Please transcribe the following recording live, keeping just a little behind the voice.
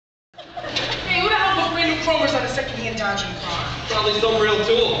chromers on a second-hand dodging car. Probably some real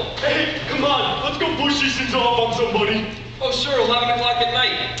tool. Hey, come on, let's go push these things off on somebody. Oh, sure, 11 o'clock at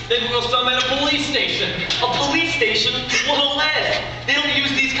night. Maybe we'll stop at a police station. A police station? What a laugh. They don't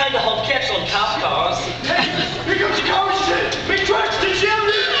use these kind of hubcaps on cop cars. Hey, here comes the car shit. Big tracks to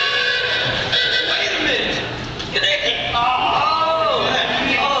Jerry. Wait a minute.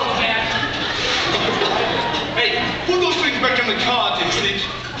 Hey, put those things back in the car, dipstick.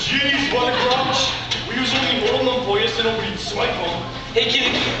 Jeez, what a grouch. We was only holding them for you so nobody'd swipe them. Hey,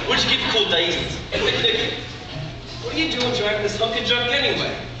 kid, where'd you get the cool dice? What are you doing driving this hunk of junk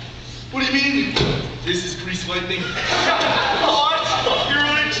anyway? What do you mean? This is grease lightning. What? You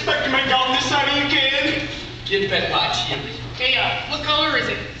really expect to make out this side of your can? Get back my chili. Hey, what color is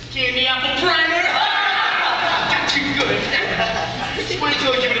it? Candy apple primer? That's too good. Wait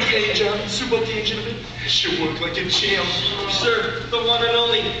till I give it a gauge, John. Soup up the engine a bit. Should work like a champ. Sure, the one and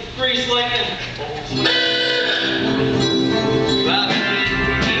only Grease Lightning.